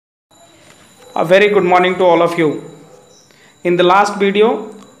A very good morning to all of you. In the last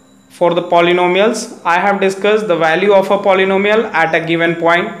video for the polynomials, I have discussed the value of a polynomial at a given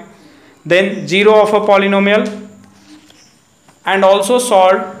point, then zero of a polynomial, and also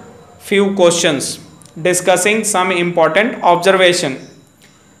solved few questions discussing some important observation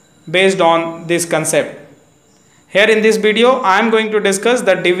based on this concept. Here in this video, I am going to discuss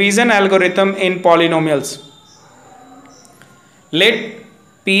the division algorithm in polynomials. Let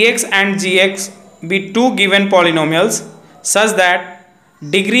Px and Gx be two given polynomials such that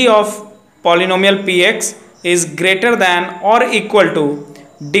degree of polynomial Px is greater than or equal to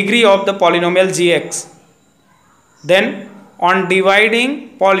degree of the polynomial Gx. Then on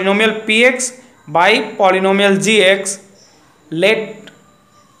dividing polynomial Px by polynomial Gx, let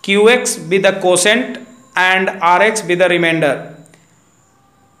Qx be the quotient and Rx be the remainder.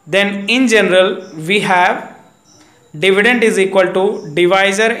 Then in general we have dividend is equal to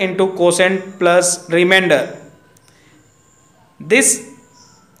divisor into quotient plus remainder. This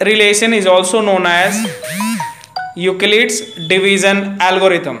relation is also known as Euclids division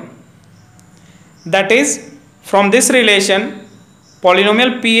algorithm. That is, from this relation,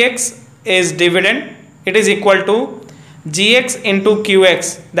 polynomial Px is dividend, it is equal to Gx into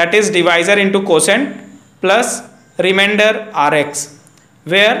Qx, that is divisor into quotient plus remainder Rx,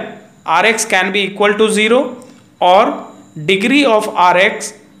 where Rx can be equal to 0 or degree of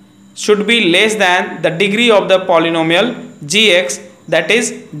Rx should be less than the degree of the polynomial Gx, that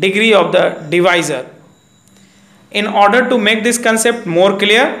is degree of the divisor. In order to make this concept more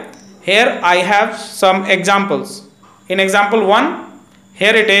clear, here I have some examples. In example 1,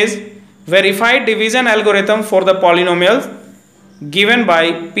 here it is verified division algorithm for the polynomials given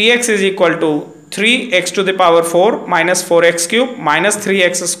by Px is equal to 3x to the power 4 minus 4x cube minus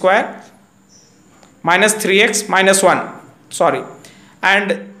 3x square minus 3x minus 1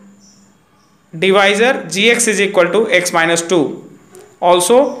 and divisor Gx is equal to x minus 2.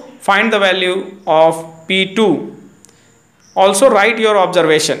 Also find the value of P2. Also write your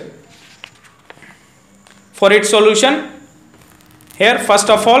observation. For its solution, here first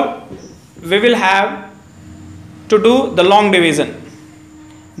of all we will have to do the long division.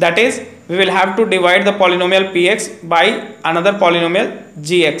 That is, we will have to divide the polynomial Px by another polynomial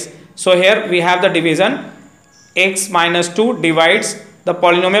Gx. So here we have the division x minus 2 divides the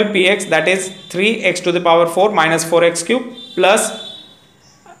polynomial Px, that is 3x to the power 4 minus 4x cube plus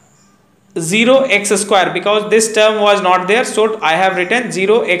 0x square, because this term was not there, so I have written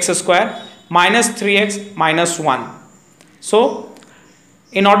 0x square minus 3x minus 1. So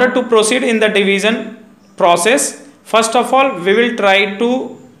in order to proceed in the division process, first of all we will try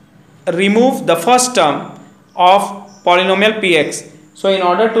to remove the first term of polynomial Px. So in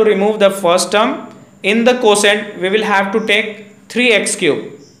order to remove the first term in the quotient, we will have to take 3x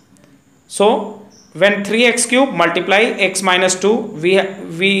cube. So when 3x cube multiply x minus 2,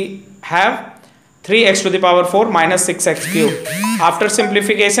 we have 3x to the power 4 minus 6x cube. After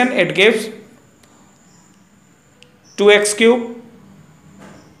simplification it gives 2x cube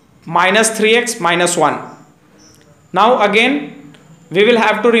minus 3x minus 1. Now again we will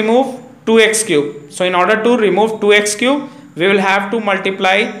have to remove 2x cube. So in order to remove 2x cube, we will have to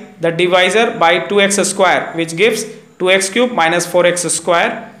multiply the divisor by 2x square, which gives 2x cube minus 4x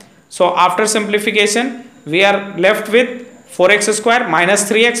square. So after simplification we are left with 4x square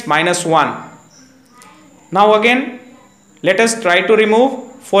minus 3x minus 1. Now again let us try to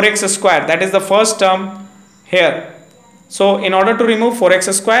remove 4x square, that is the first term here. So in order to remove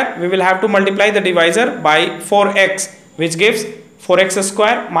 4x square, we will have to multiply the divisor by 4x, which gives 4x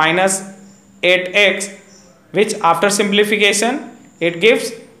square minus 8x, which after simplification it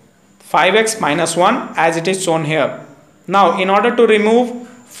gives 5x minus 1 as it is shown here. Now in order to remove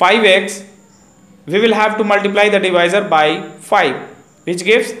 5x, we will have to multiply the divisor by 5, which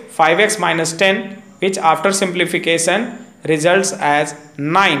gives 5x minus 10, which after simplification results as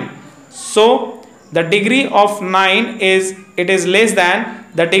 9. So the degree of 9 is less than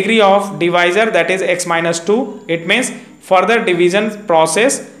the degree of divisor, that is x minus 2. It means further division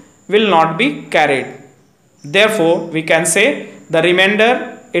process will not be carried. Therefore we can say the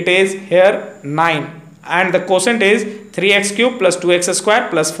remainder it is here 9 and the quotient is 3x cube plus 2x square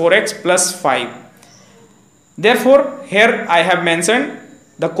plus 4x plus 5. Therefore here I have mentioned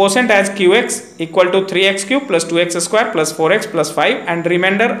the quotient as Qx equal to 3x cube plus 2x square plus 4x plus 5 and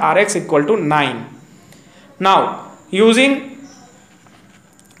remainder Rx equal to 9. Now using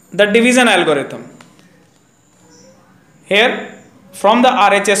the division algorithm, here from the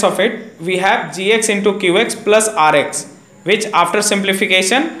RHS of it we have Gx into Qx plus Rx, which after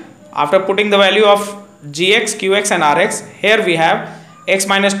simplification, after putting the value of Gx, Qx and Rx, here we have x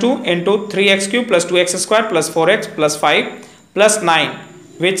minus 2 into 3x cube plus 2x square plus 4x plus 5 plus 9,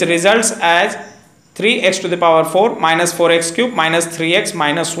 which results as 3x to the power 4 minus 4x cube minus 3x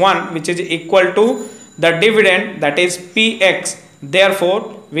minus 1, which is equal to the dividend, that is px.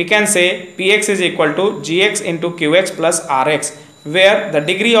 Therefore, we can say px is equal to gx into qx plus rx, where the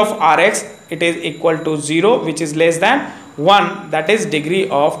degree of rx, it is equal to 0, which is less than 1, that is degree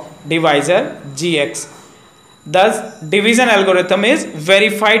of divisor gx. Thus, division algorithm is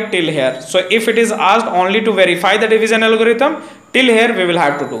verified till here. So, if it is asked only to verify the division algorithm, till here we will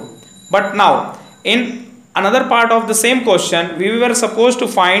have to do. But now, in another part of the same question, we were supposed to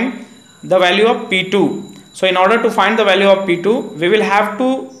find the value of P2. So, in order to find the value of P2, we will have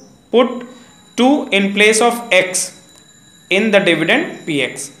to put 2 in place of x in the dividend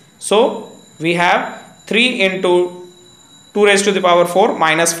Px. So, we have 3 into 2 raised to the power 4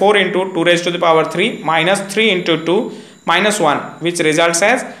 minus 4 into 2 raised to the power 3 minus 3 into 2 minus 1, which results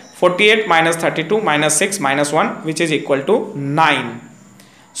as 48 minus 32 minus 6 minus 1, which is equal to 9.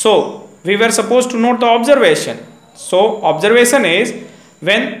 So, we were supposed to note the observation. So, observation is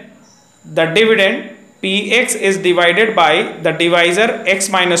when the dividend Px is divided by the divisor x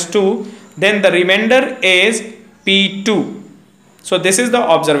minus 2, then the remainder is P2. So, this is the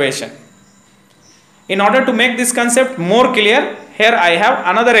observation. In order to make this concept more clear, here I have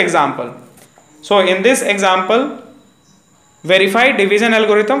another example. So, in this example, verify division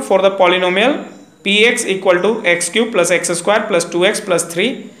algorithm for the polynomial Px equal to x cube plus x square plus 2x plus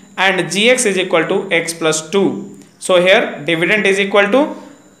 3 and gx is equal to x plus 2. So, here dividend is equal to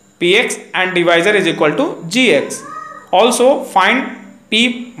Px and divisor is equal to gx. Also, find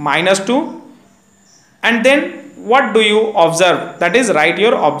P minus 2 and then what do you observe? That is, write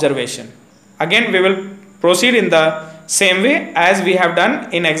your observation. Again, we will proceed in the same way as we have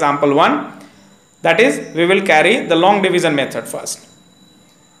done in example 1. That is, we will carry the long division method first.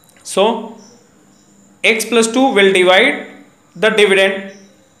 So, x plus 2 will divide the dividend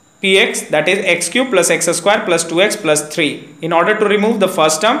Px, that is x cube plus x square plus 2x plus 3. In order to remove the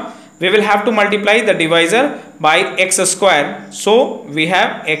first term, we will have to multiply the divisor by x square. So, we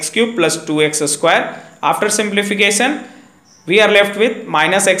have x cube plus 2x square. After simplification, we are left with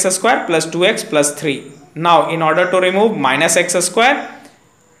minus x square plus 2x plus 3. Now, in order to remove minus x square,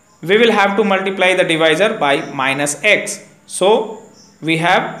 we will have to multiply the divisor by minus x. So, we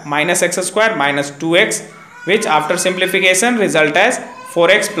have minus x square minus 2x, which after simplification result as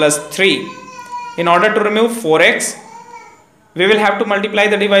 4x plus 3. In order to remove 4x, we will have to multiply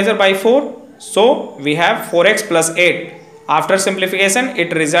the divisor by 4. So, we have 4x plus 8. After simplification,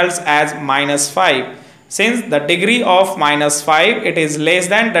 it results as minus 5. Since the degree of minus 5, it is less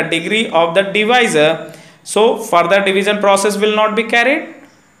than the degree of the divisor. So, further division process will not be carried.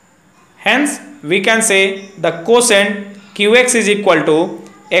 Hence, we can say the quotient Qx is equal to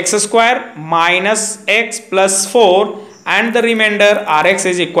x square minus x plus 4 and the remainder Rx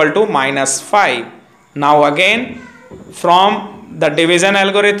is equal to minus 5. Now, again, from the division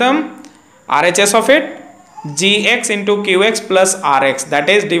algorithm, RHS of it, gx into qx plus rx, that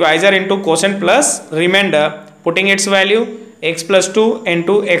is divisor into quotient plus remainder, putting its value x plus 2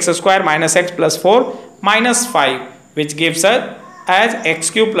 into x square minus x plus 4 minus 5, which gives us as x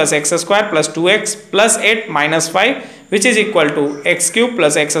cube plus x square plus 2x plus 8 minus 5, which is equal to x cube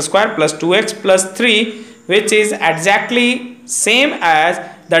plus x square plus 2x plus 3, which is exactly same as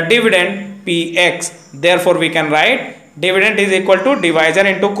the dividend px. Therefore, we can write dividend is equal to divisor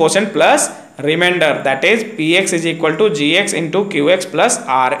into quotient plus remainder, that is px is equal to gx into qx plus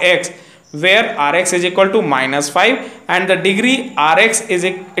rx, where rx is equal to minus 5 and the degree rx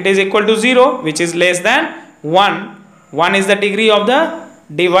is equal to 0, which is less than 1. 1 is the degree of the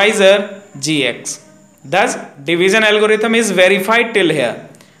divisor gx. Thus, division algorithm is verified till here.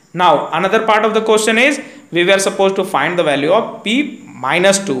 Now, another part of the question is we were supposed to find the value of p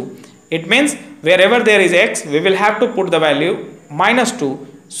minus 2. It means wherever there is x, we will have to put the value minus 2.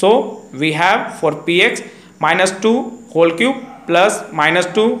 So, we have for px minus 2 whole cube plus minus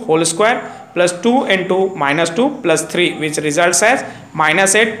 2 whole square plus 2 into minus 2 plus 3, which results as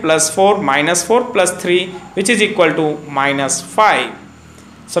minus 8 plus 4 minus 4 plus 3, which is equal to minus 5.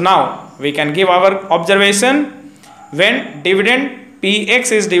 So, now we can give our observation. When dividend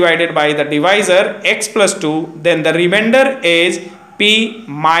px is divided by the divisor x plus 2, then the remainder is p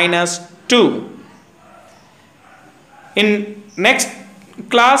minus 2. In next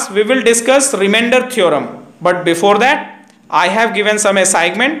class, we will discuss remainder theorem. But before that, I have given some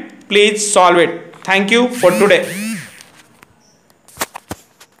assignment. Please solve it. Thank you for today.